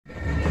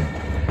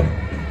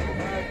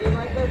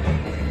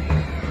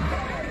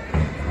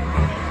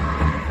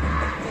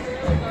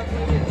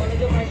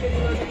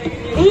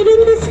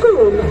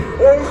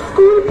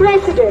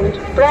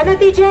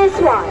Pranati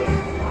Jaiswal.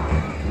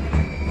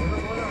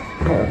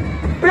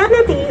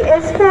 Pranati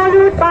is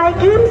followed by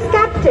Games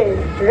Captain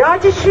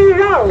Rajashri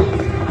Rao.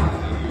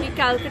 ये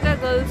Calcutta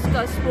Girls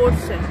का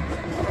sports है.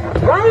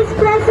 Vice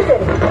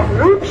President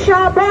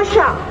Ruksha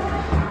Basha.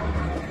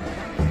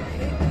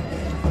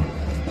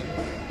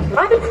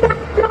 Vice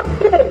Captain of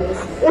Games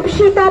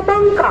Ipshita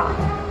Banka.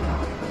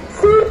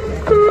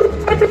 School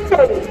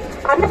Secretary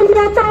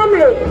Ananya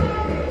Tamre.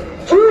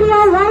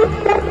 Junior Vice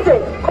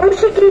President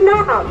Kaushiki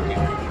Naham.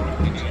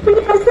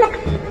 Senior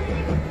Secretary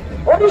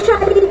Odisha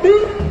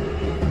Deep.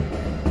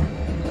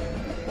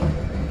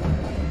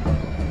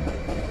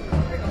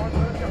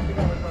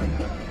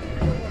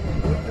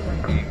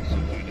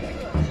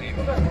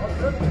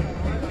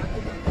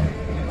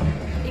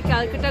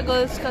 Calcutta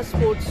Girls का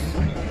sports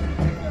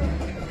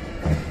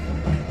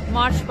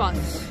march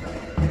past.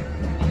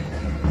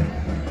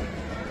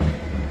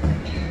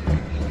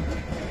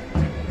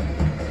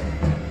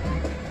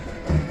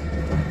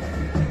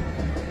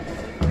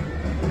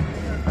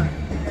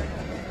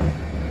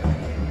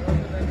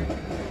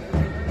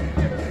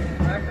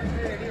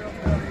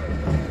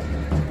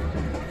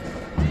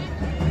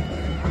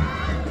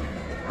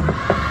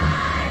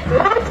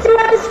 Last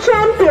year's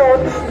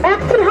champions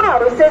Maxi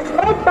House is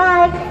led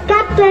by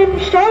Captain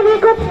Shaili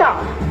Gupta,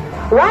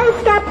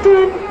 Vice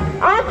Captain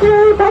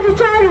Atul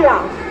Bhattacharya,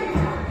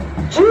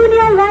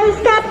 Junior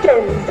Vice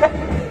Captain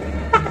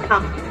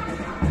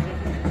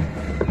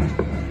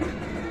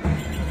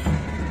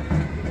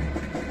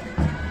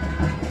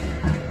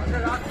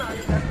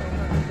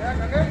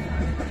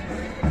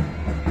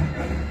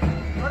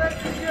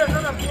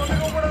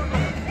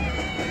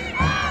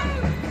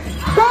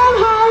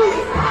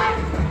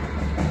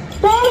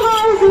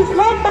House is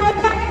led by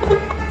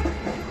Captain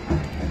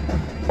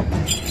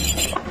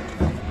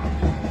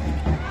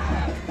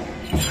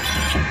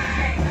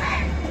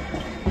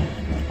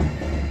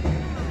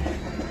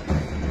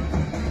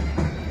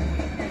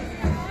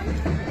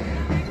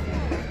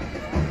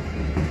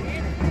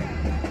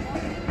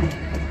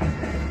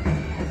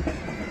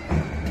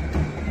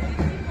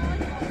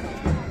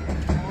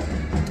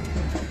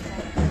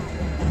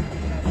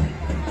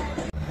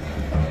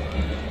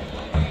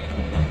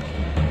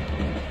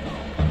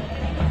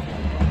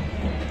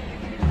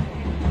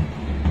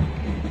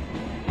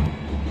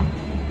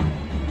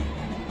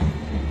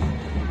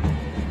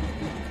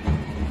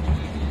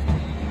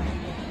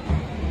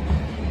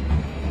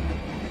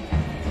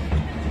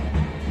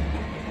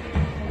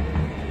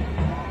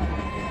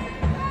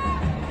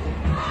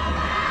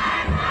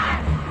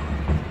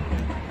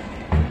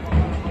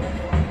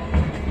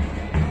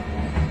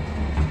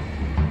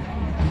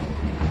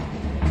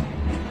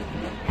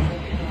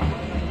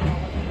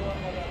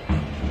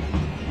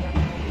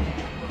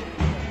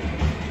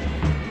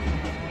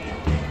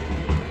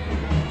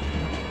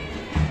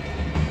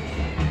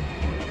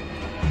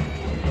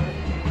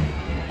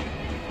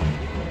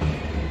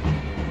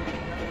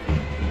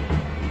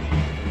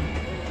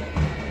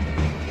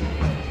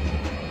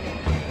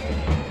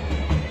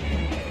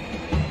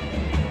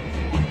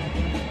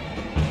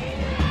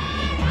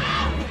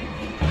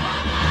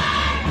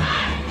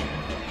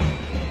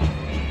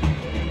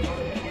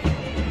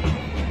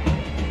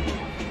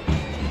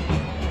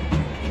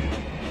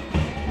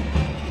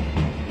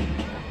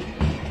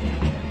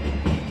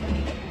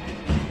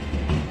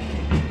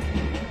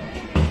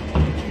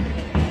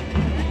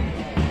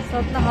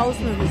अपना house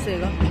में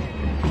घुसेगा.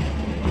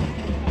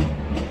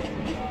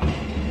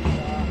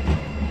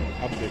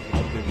 अब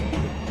देखो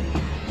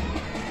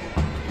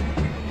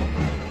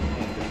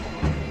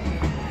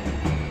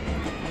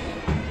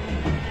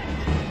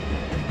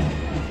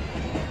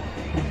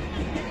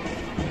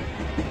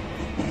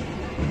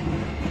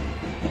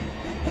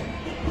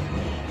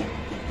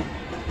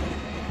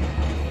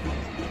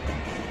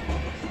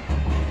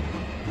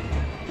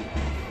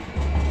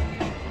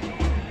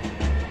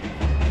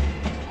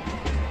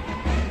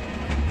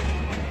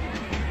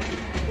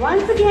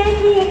Once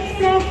again, we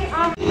express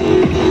our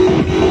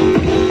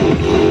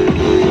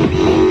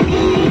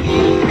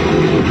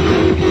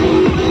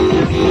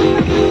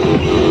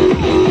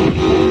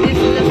This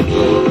is the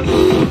sports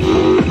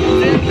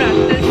drill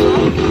practice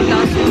of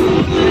class 2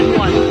 and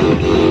 1.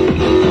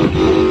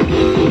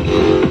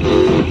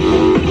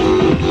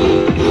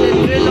 The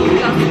drill of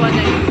class 1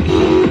 and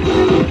 2.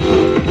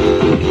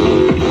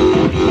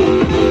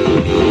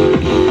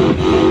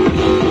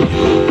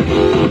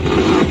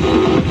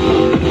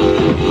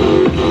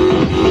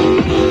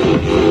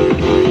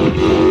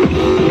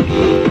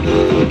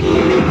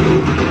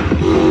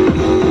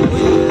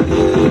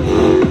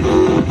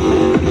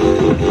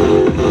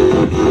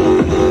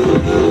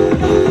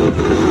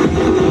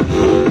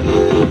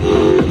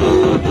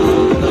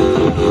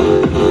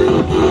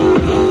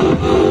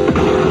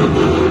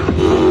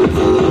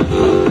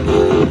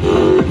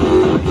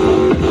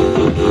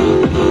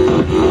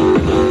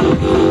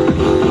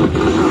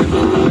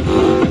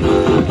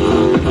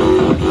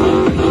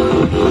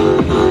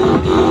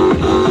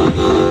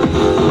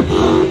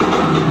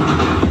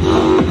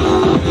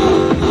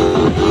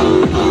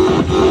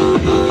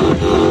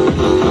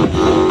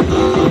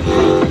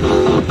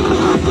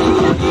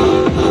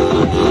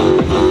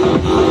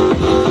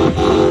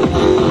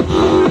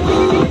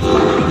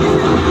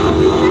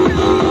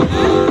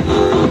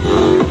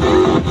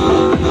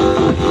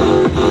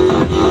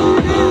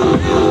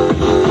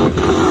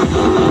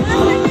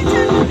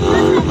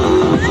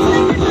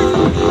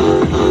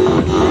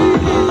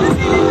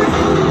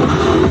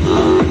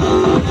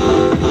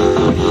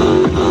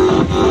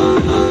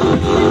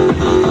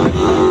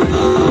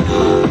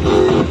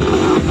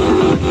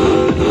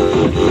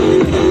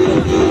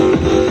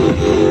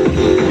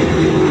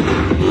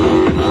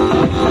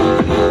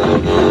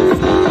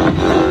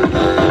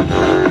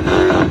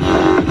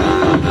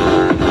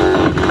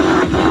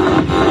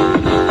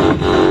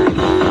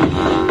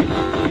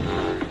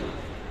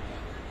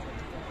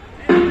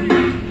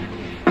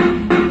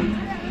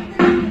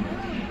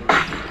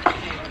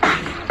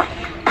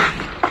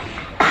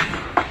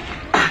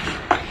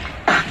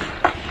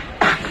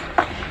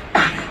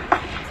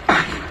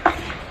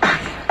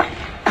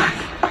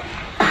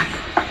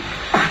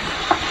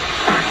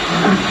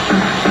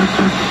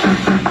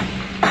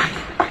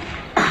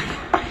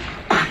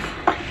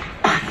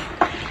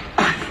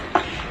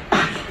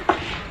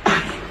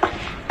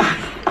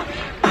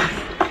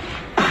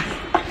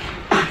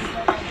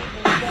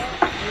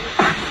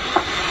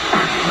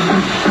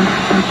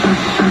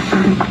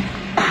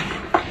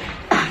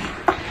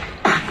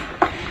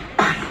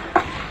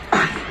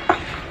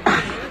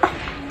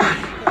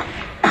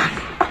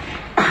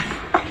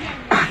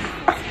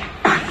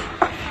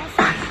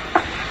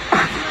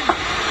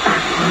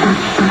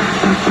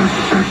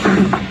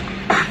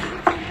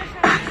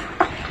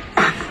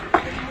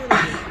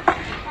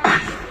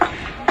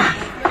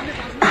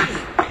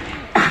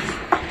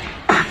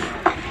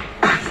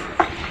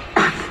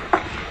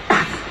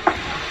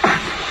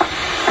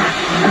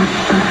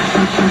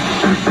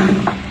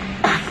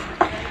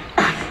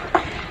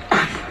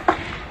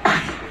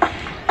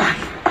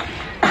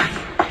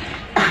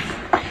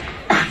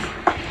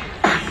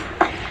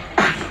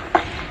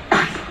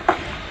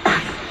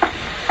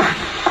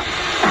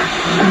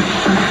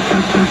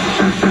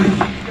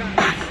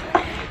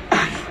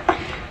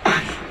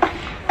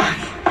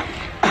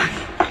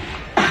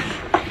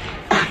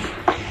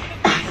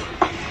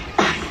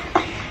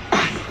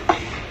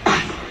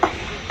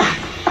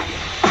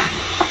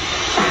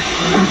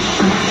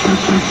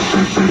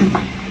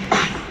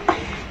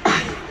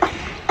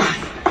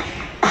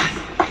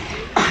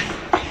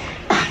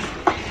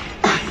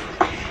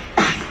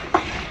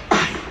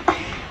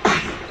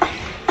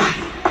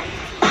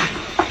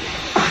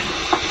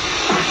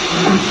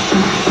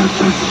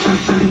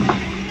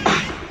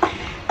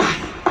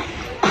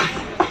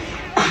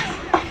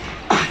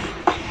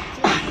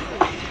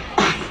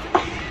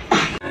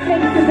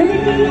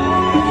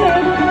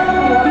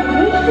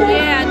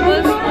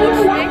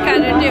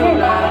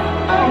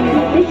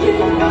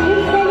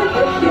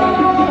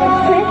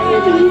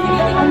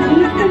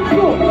 complete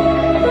control.